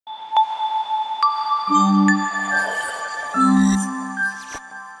Hi,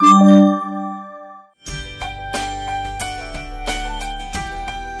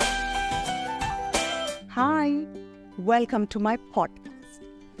 welcome to my podcast.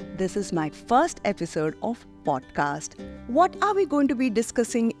 This is my first episode of podcast. What are we going to be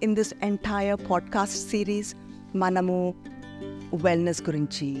discussing in this entire podcast series? Manamu wellness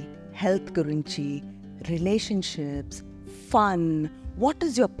gurinchi, health gurinchi, relationships, fun, what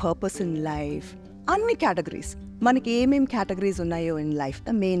is your purpose in life? అన్ని categories, మనకి ఏమేం categories ఉన్నాయో in life,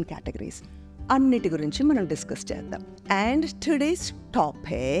 the main categories అన్నిటి గురించి మనం discuss చేద్దాం. And today's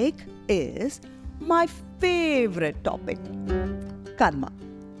topic is my favourite topic, కర్మ,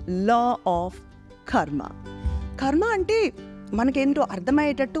 law of కర్మ. కర్మ అంటే మనకేంటో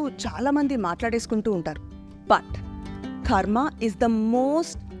అర్థమయ్యేటట్టు చాలామంది మాట్లాడేసుకుంటూ ఉంటారు. బట్ కర్మ is the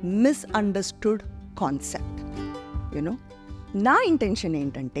most misunderstood concept. You know, నా ఇంటెన్షన్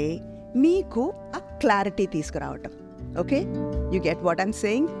ఏంటంటే మీకు ఆ క్లారిటీ తీసుకురావటం. Okay, you get what I'm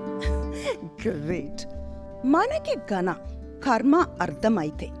saying? Great. మనకి గన కర్మ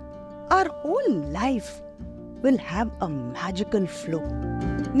అర్థమైతే our whole life will have a magical flow.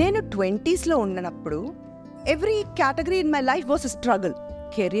 నేను 20s ఉన్నప్పుడు every category in my life was a struggle.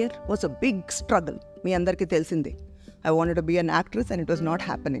 Career was a big struggle, మీ అందరికీ తెలిసిందే. I wanted to be an actress and it was not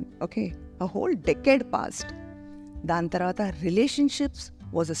happening. Okay, a whole decade past. దాని తర్వాత relationships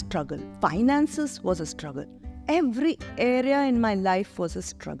was a struggle, finances was a struggle, every area in my life was a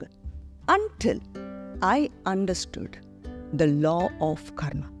struggle until I understood the law of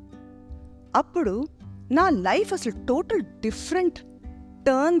కర్మ. అప్పుడు నా life అసలు total different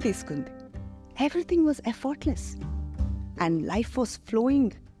turn తీసుకుంది. Everything was effortless and life was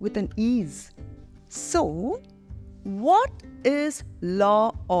flowing with an is. So what is law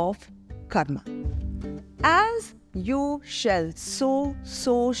of కర్మ? As you shall so,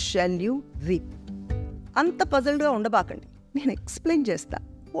 so shall you reap. అంత పజల్డ్గా ఉండబాకండి, నేను explain చేస్తా.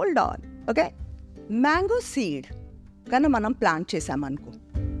 Hold on. Okay, mango seed కన్నా మనం plant చేసామనుకో,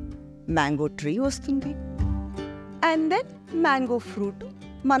 mango tree వస్తుంది and then mango fruit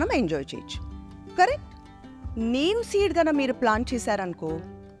మనం enjoy చేయొచ్చు. Correct? Neem seed కన్నా మీరు ప్లాంట్ చేశారనుకో,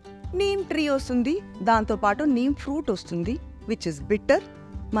 నీమ్ ట్రీ వస్తుంది, దాంతోపాటు నీమ్ ఫ్రూట్ వస్తుంది, విచ్ ఇస్ బిట్టర్,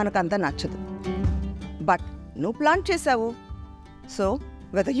 మనకంతా నచ్చదు. బట్ నువ్వు ప్లాంట్ చేసావు, so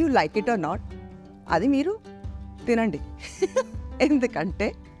whether you like it or not, అది మీరు తినండి. ఎందుకంటే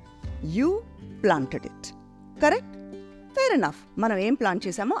you planted it. Correct? Fair enough. మనం ఏం ప్లాంట్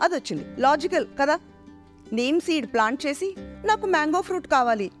చేసామో అది వచ్చింది. లాజికల్ కదా? నీమ్ సీడ్ ప్లాంట్ చేసి నాకు మ్యాంగో ఫ్రూట్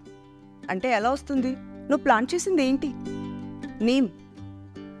కావాలి అంటే ఎలా వస్తుంది? నువ్వు ప్లాంట్ చేసింది ఏంటి? Neem.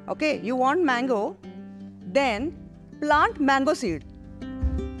 Okay, you want mango, then plant mango seed.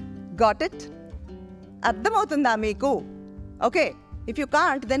 Got it? అర్థమవుతుందా మీకు? Okay, if you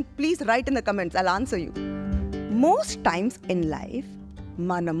can't then please right in the comments, I'll answer you. Most times in life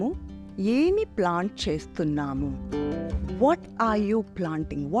మనము ఏమి ప్లాంట్ చేస్తున్నాము? What are you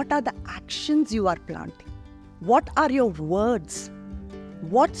planting? What are the actions you are planting? What are your words?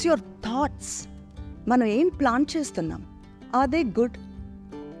 What's your thoughts? మనం ఏం plant చేస్తున్నాం? Are they good?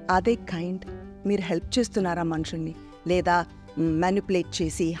 Are they kind? మీరు help చేస్తున్నారా మనుషుల్ని? లేదా మ్యానిపులేట్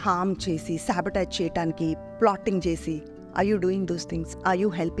చేసి, హార్మ్ చేసి, సాబటైజ్ చేయడానికి ప్లాటింగ్ చేసి, are you doing those things? Are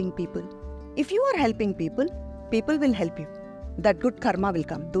you helping people? If you are helping people, people will help you. That good karma will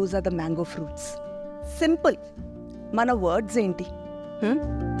come. Those are the mango fruits. Simple. మన words ఏంటి?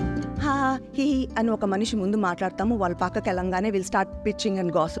 హా he అని ఒక మనిషి ముందు మాట్లాడతాము, వాళ్ళ పక్కకి వెళ్ళంగానే will start pitching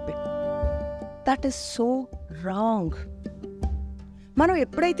and gossiping. That is so wrong. మనం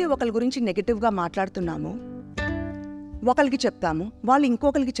ఎప్పుడైతే ఒకరి గురించి నెగటివ్గా మాట్లాడుతున్నామో, ఒకరికి చెప్తాము, వాళ్ళు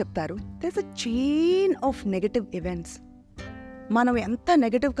ఇంకొకరికి చెప్తారు, there is a chain of negative events. మనం ఎంత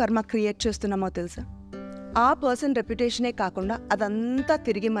నెగటివ్ కర్మ క్రియేట్ చేస్తున్నామో తెలుసా? ఆ పర్సన్ రెప్యుటేషనే కాకుండా అదంతా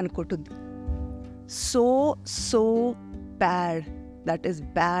తిరిగి మనకు కొట్టుద్ది. So bad. That is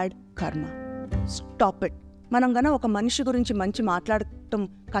bad కర్మ. Stop it. మనం గన ఒక మనిషి గురించి మంచి మాట్లాడటం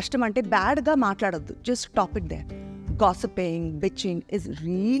కష్టం అంటే బ్యాడ్గా మాట్లాడొద్దు. Just stop it there. Gossiping, bitching is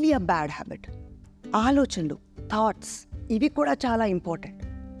really a bad habit. ఆలోచనలు, థాట్స్, ఇవి కూడా చాలా ఇంపార్టెంట్.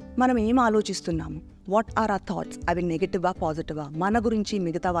 మనం ఏం ఆలోచిస్తున్నాము? What are are thoughts? అవి నెగటివా పాజిటివా? మన గురించి,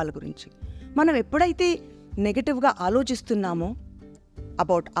 మిగతా వాళ్ళ గురించి. మనం ఎప్పుడైతే నెగటివ్గా ఆలోచిస్తున్నామో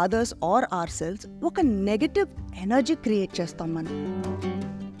about others are our cells, ఒక నెగటివ్ ఎనర్జీ క్రియేట్ చేస్తాం మనం.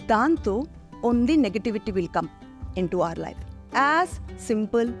 దాంతో only negativity will come in to our life. As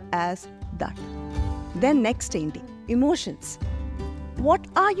simple as that. Then next ఏంటి? Emotions. What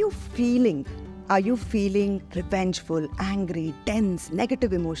are you feeling? Are you feeling revengeful, angry, tense,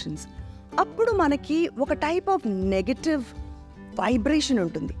 negative emotions? అప్పుడు మనకి ఒక type of negative vibration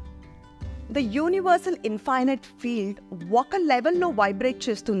ఉంటుంది. The universal infinite field ఒక లెవెల్లో vibrate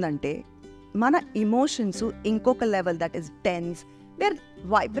చేస్తుందంటే మన emotions ఇంకొక level, that is dense, they are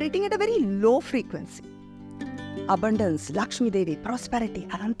vibrating at a very low frequency. Abundance, Lakshmidevi, prosperity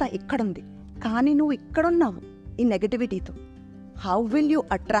అదంతా ఇక్కడుంది. కానీ నువ్వు ఇక్కడున్నావు ఈ నెగటివిటీతో. How will you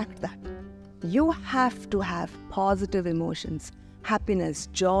attract that? You have to have positive emotions, happiness,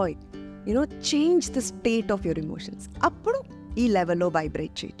 Joy, change the state of your emotions. అప్పుడు ఈ లెవెల్లో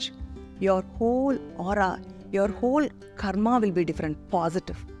vibrate చేయొచ్చు. Your whole aura, your whole కర్మ will be different,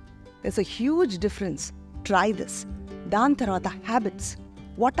 positive. That's a huge difference. Try this. దాని తర్వాత habits.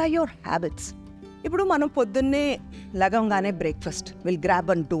 What are your habits? ఇప్పుడు మనం పొద్దున్నే లగంగానే breakfast, will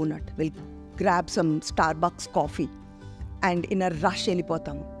grab an donut, will grab some Starbucks coffee and in a rush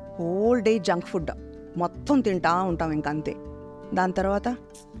వెళ్ళిపోతాము. Whole day junk food మొత్తం తింటా ఉంటాం ఇంకంతే. దాని తర్వాత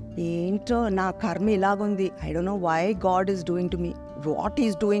ఏంటో నా కర్మ ఇలాగుంది, I don't know why God is doing to me, what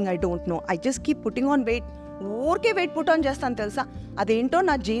is doing I don't know, I just keep putting on weight. ఊరికే వెయిట్ పుట్ ఆన్ చేస్తాను తెలుసా. అదేంటో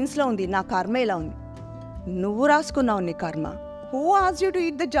నా జీన్స్లో ఉంది, నా కర్మ ఇలా ఉంది. నువ్వు రాసుకున్నావు నీ కర్మ. Who asked you to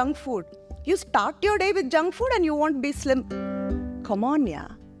eat the junk food? You start your day with junk food and you want be slim. Come on yeah,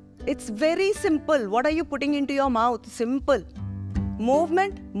 it's very simple. What are you putting in to your mouth? Simple.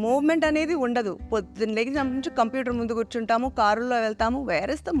 Movement అనేది ఉండదు. పొద్దున్న లేచి నుంచి computer ముందు కూర్చుంటాము, కారులో వెళ్తాము.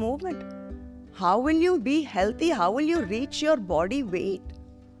 Where is the movement? How will you be healthy? How will you reach your body weight?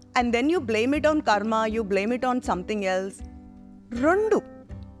 And then you blame it on కర్మ, you blame it on something else. రెండు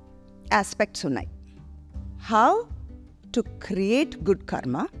ఆస్పెక్ట్స్ ఉన్నాయి. హౌ టు క్రియేట్ గుడ్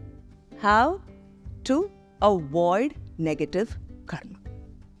కర్మ, how to avoid negative కర్మ.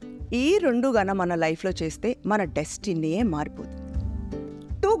 ఈ రెండు గన మన లైఫ్లో చేస్తే మన డెస్టినీయే మారిపోతుంది.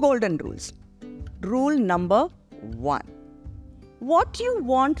 2 golden rules. Rule number 1. What you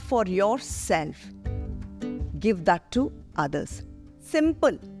want for yourself, give that to others.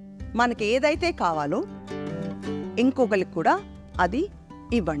 Simple. మనకి ఏదైతే కావాలో ఇంకొకరికి కూడా అది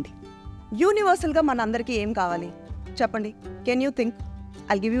ఇవ్వండి. యూనివర్సల్గా మనందరికీ ఏం కావాలి చెప్పండి? Can you think?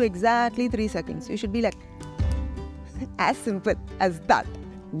 I'll give you exactly 3 seconds. You should be like as simple as that.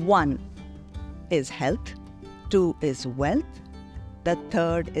 1 is health, 2 is wealth, the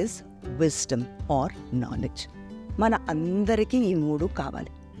third is wisdom or knowledge. మన అందరికీ ఈ 3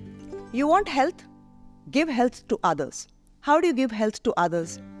 కావాలి. You want health? Give health to others. How do you give health to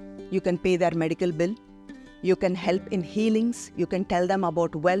others? You can pay their medical bill. You can help in healings. You can tell them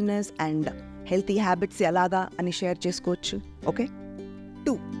about wellness and healthy habits ఎలాగా అని share చేసుకోవచ్చు. Okay.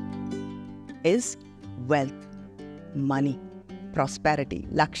 2 is wealth, money, prosperity,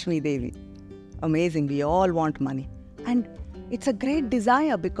 Lakshmi-Devi. Amazing. We all want money. And it's a great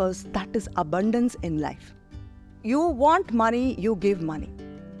desire because that is abundance in life. You want money, you give money.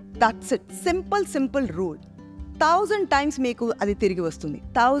 That's it. Simple rule. 1000 times meeku adi tirigi vastundi.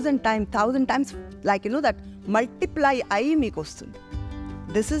 1000 times like that multiply ayi meeku vastundi.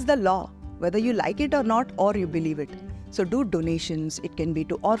 This is the law, whether you like it or not or you believe it. So do donations. It can be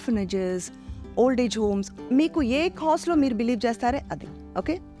to orphanages, old age homes. Meeku A cause lo meer believe chestare adi.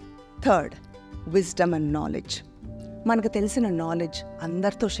 Okay? Third, wisdom and knowledge. మనకు తెలిసిన knowledge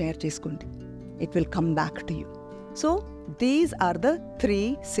అందరితో share చేసుకోండి. It will come back to you. So these are the 3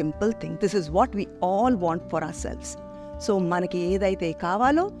 simple things. This is what we all want for hour selves. So మనకి ఏదైతే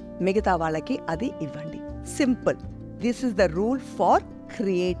కావాలో మిగతా వాళ్ళకి అది ఇవ్వండి. Simple. This is the rule for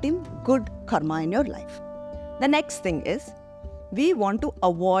creating good కర్మ in your life. The next thing is we want to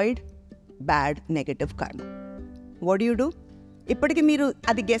avoid bad negative కర్మ. What you do? ఇప్పటికి మీరు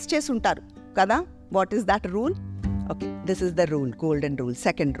అది గెస్ చేసి ఉంటారు కదా. What is that rule? Okay, this is the rule, golden rule,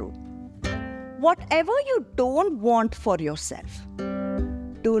 second rule. Whatever you don't want for yourself,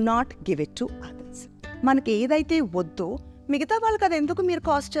 do not give it to others. మనకి ఏదైతే వద్దో మిగతా వాళ్ళకి అది ఎందుకు మీరు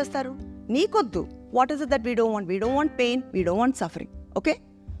కాస్ట్ చేస్తారు? నీకొద్దు. What is it that we don't want? We don't want pain, we don't want suffering. Okay,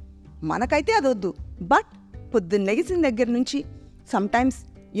 మనకైతే అది వద్దు. బట్ పొద్దున్న లెగిసిన దగ్గర నుంచి sometimes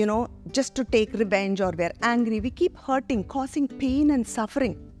just to take revenge or we're angry, we keep hurting, causing pain and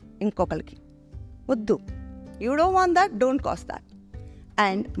suffering ఇంకొకరికి. వద్దు. You don't want that, don't cause that.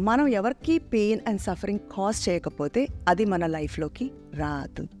 And మనం ఎవరికి పెయిన్ అండ్ సఫరింగ్ కాజ్ చేయకపోతే అది మన లైఫ్లోకి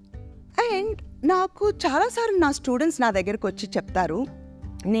రాదు. అండ్ నాకు చాలాసార్లు నా స్టూడెంట్స్ నా దగ్గరకు వచ్చి చెప్తారు,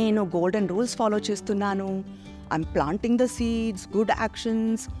 నేను గోల్డెన్ రూల్స్ ఫాలో చేస్తున్నాను, I'm planting the seeds, good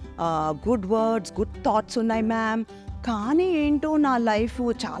actions, good words, good thoughts ఉన్నాయి మ్యామ్, కానీ ఏంటో నా లైఫ్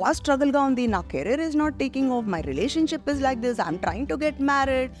చాలా స్ట్రగుల్గా ఉంది, నా career is not taking of, my relationship is like this, I'm trying to get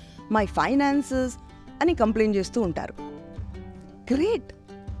married, my finances అని complaint చేస్తూ ఉంటారు. గ్రేట్,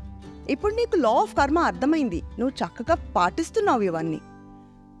 ఇప్పుడు నీకు లా ఆఫ్ కర్మ అర్థమైంది, నువ్వు చక్కగా పాటిస్తున్నావు ఇవన్నీ.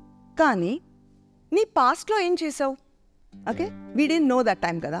 కానీ నీ పాస్ట్లో ఏం చేసావు? Okay, we didn't know that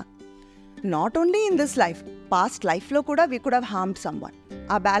time కదా. Not only in this life, past లైఫ్లో కూడా we could have harmed someone.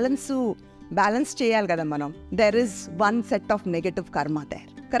 ఆ బ్యాలెన్స్ చేయాలి కదా మనం. There is one set of negative కర్మ దేర్,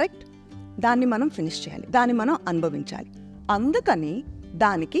 కరెక్ట్? దాన్ని మనం ఫినిష్ చేయాలి, దాన్ని మనం అనుభవించాలి. అందుకని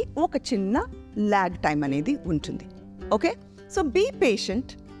దానికి ఒక చిన్న ల్యాగ్ టైం అనేది ఉంటుంది. ఓకే, సో బీ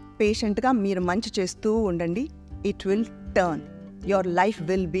పేషెంట్గా మీరు మంచి చేస్తూ ఉండండి. It will turn, your life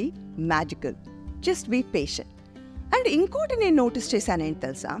will be magical. Just be patient. And ఇంకోటి నేను నోటీస్ చేశాను ఏంటి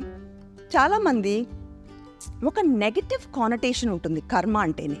తెలుసా, చాలామంది ఒక నెగటివ్ కానటేషన్ ఉంటుంది కర్మ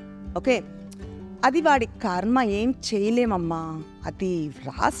అంటేనే. ఓకే, అది వాడి కర్మ, ఏం చేయలేమమ్మా, అది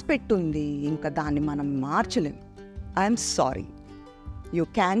రాసి పెట్టుంది, ఇంకా దాన్ని మనం మార్చలేం. I'm sorry, you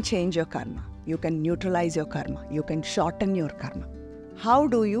can change your కర్మ, యూ కెన్ న్యూట్రలైజ్ యువర్ కర్మ, యూ కెన్ షార్టన్ యువర్ కర్మ. How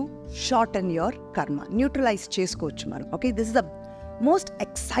do you shorten your కర్మ? న్యూట్రలైజ్ చేసుకోవచ్చు మనం. Okay, this is the most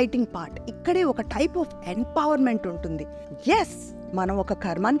exciting part. ఇక్కడే ఒక టైప్ ఆఫ్ ఎంపవర్మెంట్ ఉంటుంది. ఎస్, మనం ఒక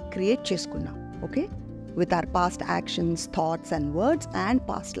కర్మని క్రియేట్ చేసుకున్నాం. Okay, with our past actions, thoughts and words and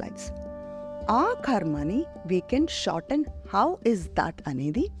past lifes. ఆ కర్మని we can shorten. How is that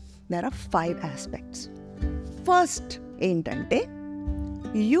అనేది దెర్ ఆర్ 5 ఆస్పెక్ట్స్. ఫస్ట్ ఏంటంటే,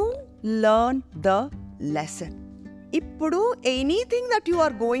 యూ లర్న్ ద లెసన్. ఇప్పుడు anything that you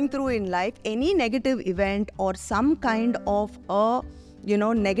are going through in life, any negative event are some kind of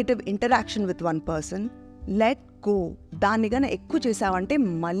negative interaction with one person, let go. దాన్ని గన ఎక్కువ చేసావంటే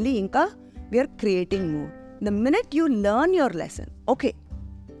మళ్ళీ ఇంకా we are creating more. The minute you learn your lesson, okay,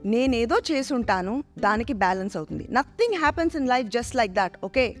 నేనేదో చేసుంటాను, దానికి balance అవుతుంది. Nothing happens in life just like that.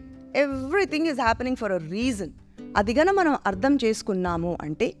 Okay, everything is happening for a reason. అది గన మనం అర్థం చేసుకున్నాము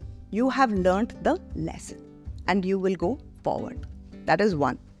అంటే you have learned the lesson and you will go forward. That is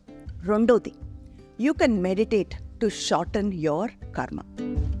one. Rondodi, you can meditate to shorten your karma.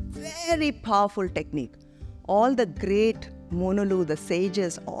 Very powerful technique. All the great Monolu, the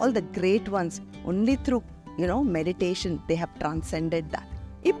sages, all the great ones, only through meditation they have transcended that.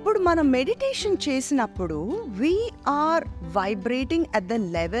 ఇప్పుడు మనం meditation చేసినప్పుడు we are vibrating at the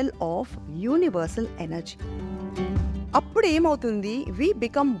level of universal energy. అప్పుడు ఏమవుతుంది, we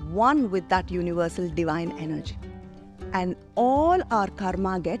become one with that universal divine energy and all our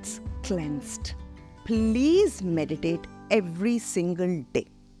karma gets cleansed. Please meditate every single day.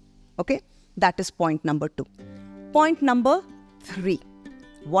 Okay, that is point number 2. Point number 3,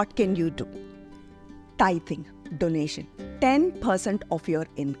 what can you do? Tithing, donation. 10% of your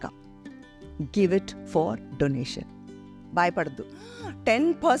income, give it for donation. భయపడద్దు.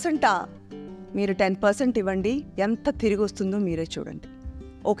 10%ఆ? మీరు 10% ఇవ్వండి, ఎంత తిరిగి వస్తుందో మీరే చూడండి.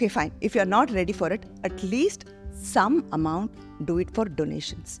 Okay, fine. If you are not ready for it, at least some amount do it for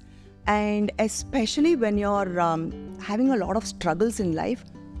donations. And especially when you are having a lot of struggles in life,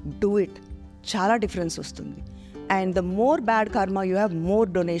 do it. చాలా difference వస్తుంది. And the more bad కర్మ you have, more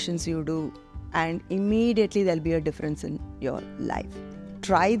donations you do, and immediately they'll be a difference in your life.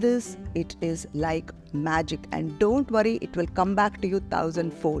 Try this, it is like magic, and don't worry, it will come back to you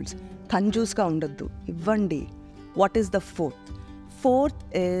 1,000 folds. Kanjusga undaddu, ivvandi. What is the fourth? Fourth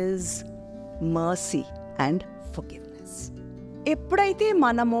is mercy and forgiveness. ఎప్పుడైతే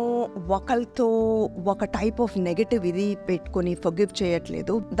మనము ఒకరితో ఒక type of negative ఇది పెట్టుకొని forgive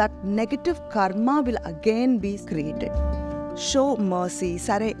చేయట్లేదు, that negative కర్మ will again be created. Show mercy.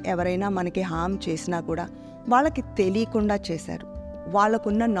 సరే, ఎవరైనా మనకి హార్మ్ చేసినా కూడా వాళ్ళకి తెలియకుండా చేశారు,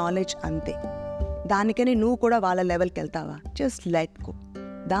 వాళ్ళకున్న నాలెడ్జ్ అంతే, దానికని నువ్వు కూడా వాళ్ళ లెవెల్కి వెళ్తావా? Just let go.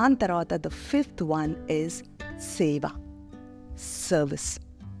 దాని తర్వాత ద 5th one is సేవ, సర్వీస్.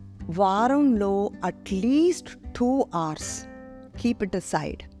 వారంలో at least 2 hours keep it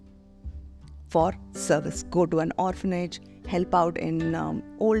aside for service. Go to an orphanage, help out in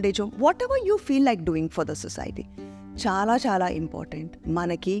old age home, whatever you feel like doing for the society. చాలా చాలా important.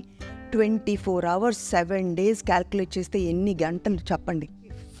 మనకి 24 hours 7 days calculate చేస్తే ఎన్ని గంటలు చెప్పండి?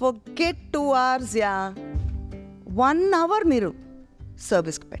 Forget 2 hours, 1 hour మీరు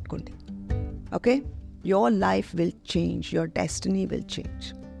సర్వీస్కి పెట్టుకోండి. Okay, your life will change, your destiny will change.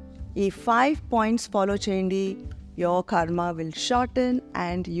 ఈ 5 points ఫాలో చేయండి. యువర్ కర్మ will shorten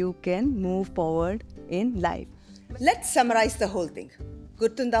and you can move forward in life. Let's summarise the whole thing.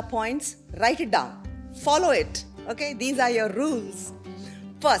 గుర్తుందా points? Right it down, follow it. Okay, these are your rules.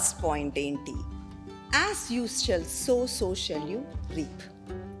 First point ఏంటి? As you shall so, so shall you reap.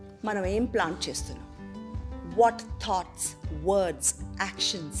 మనం ఏం plant చేస్తున్నాం? What thoughts, words,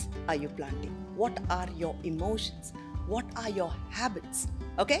 actions are you planting? What are your emotions? What are your habits?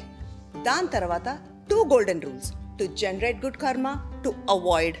 Okay, దాని తర్వాత 2 golden rules to generate good karma, to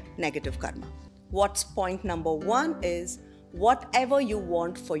avoid negative karma. What's point number 1 is, whatever you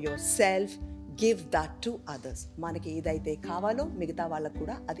want for yourself, give that to others. మనకి ఏదైతే కావాలో మిగతా వాళ్ళకు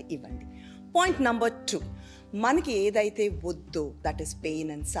కూడా అది ఇవ్వండి. పాయింట్ నెంబర్ 2, మనకి ఏదైతే వద్దో, that is pain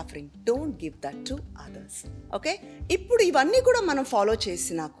and suffering, don't give that to others. Okay, ఇప్పుడు ఇవన్నీ కూడా మనం ఫాలో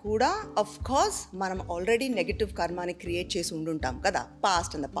చేసినా కూడా ఆఫ్ కోర్స్ మనం ఆల్రెడీ నెగటివ్ కర్మాని క్రియేట్ చేసి ఉండుంటాం కదా,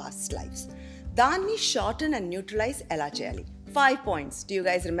 past and the past lifes. దాన్ని షార్టన్ అండ్ న్యూట్రలైజ్ ఎలా చేయాలి? 5 points. Do you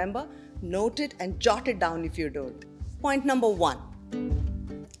guys remember? Note it and jot it down if you don't. Point number 1,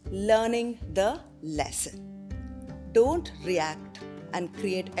 learning the lesson. Don't react and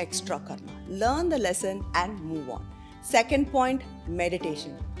create extra karma. Learn the lesson and move on. Second point,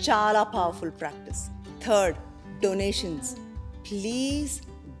 meditation. Chala powerful practice. Third, donations. Please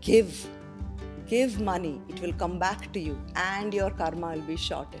give. Give money. It will come back to you and your karma will be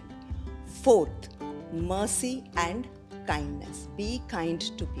shortened. Fourth, mercy and kindness. Be kind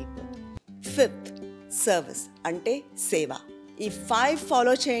to people. Fifth, service. Ante seva. ఈ 5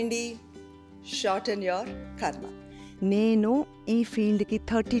 follow చేయండి, shorten your కర్మ. నేను ఈ ఫీల్డ్కి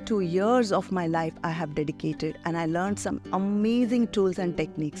 32 years of my life I have dedicated, and I learned some amazing tools and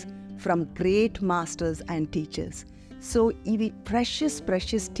techniques from great masters and teachers. So ఇవి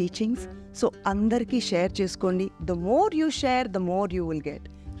precious teachings. So అందరికీ share చేసుకోండి. The more you share, the more you will get.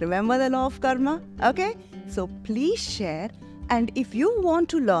 Remember the law of karma? Okay? So please share, and if you want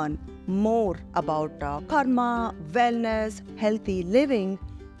to learn more about karma, wellness, healthy living,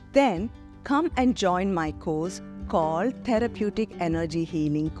 then come and join my course called Therapeutic Energy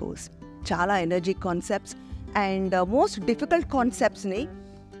Healing Course. Chala energy concepts and most difficult concepts ni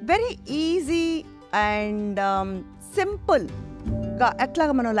very easy and simple ga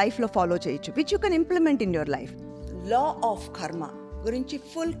atlaga mano life lo follow cheyochu, which you can implement in your life. Law of karma gurinchi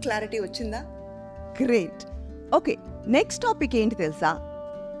full clarity vachinda? Great. Okay, next topic enti telusa?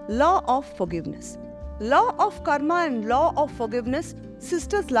 Law of forgiveness. Law of karma and law of forgiveness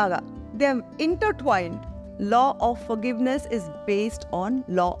sisters laga, they are intertwined. Law of forgiveness is based on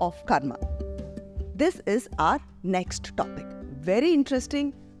law of karma. This is our next topic. Very interesting.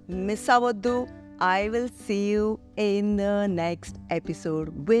 Miss avoddu. I will see you in the next episode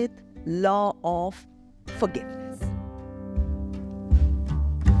with law of forgiveness.